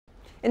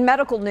In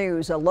medical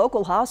news, a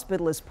local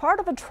hospital is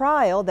part of a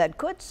trial that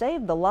could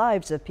save the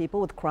lives of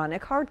people with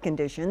chronic heart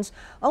conditions.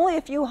 Only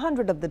a few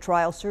hundred of the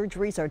trial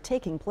surgeries are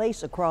taking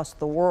place across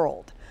the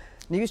world.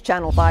 News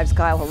Channel 5's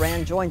Kyle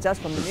Horan joins us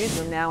from the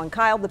newsroom now. And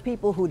Kyle, the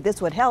people who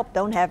this would help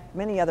don't have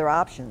many other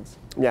options.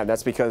 Yeah,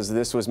 that's because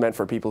this was meant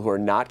for people who are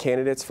not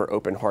candidates for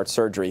open heart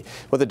surgery.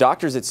 What the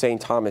doctors at St.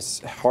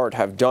 Thomas Heart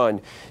have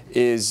done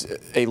is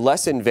a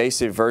less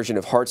invasive version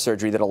of heart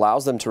surgery that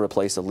allows them to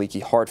replace a leaky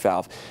heart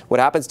valve.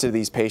 What happens to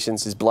these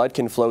patients is blood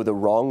can flow the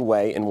wrong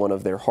way in one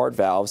of their heart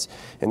valves,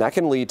 and that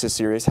can lead to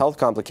serious health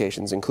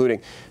complications,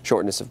 including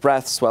shortness of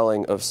breath,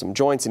 swelling of some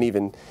joints, and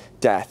even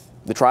death.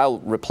 The trial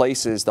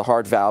replaces the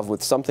heart valve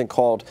with something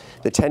called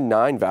the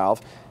 10-9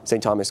 valve.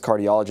 St. Thomas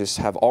cardiologists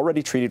have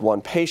already treated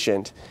one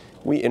patient.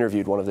 We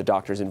interviewed one of the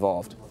doctors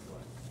involved.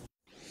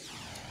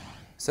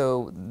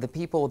 So the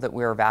people that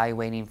we're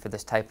evaluating for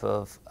this type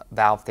of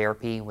valve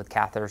therapy with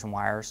catheters and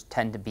wires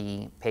tend to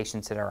be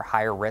patients that are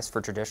higher risk for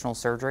traditional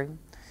surgery.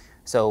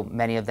 So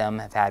many of them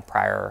have had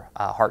prior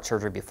heart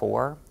surgery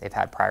before. They've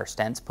had prior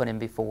stents put in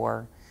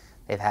before.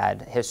 They've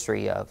had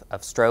history of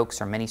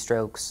strokes or mini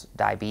strokes,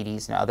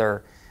 diabetes, and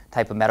other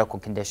type of medical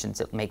conditions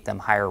that make them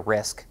higher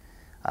risk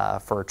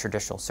for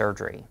traditional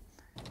surgery.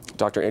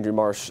 Dr. Andrew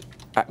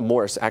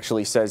Morris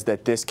actually says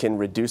that this can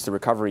reduce the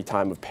recovery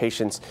time of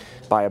patients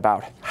by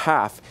about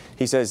half.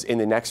 He says in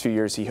the next few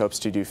years he hopes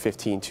to do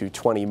 15 to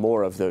 20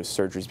 more of those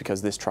surgeries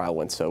because this trial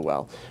went so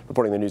well.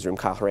 Reporting in the newsroom,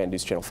 Kyle Horan,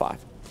 News Channel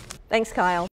 5. Thanks, Kyle.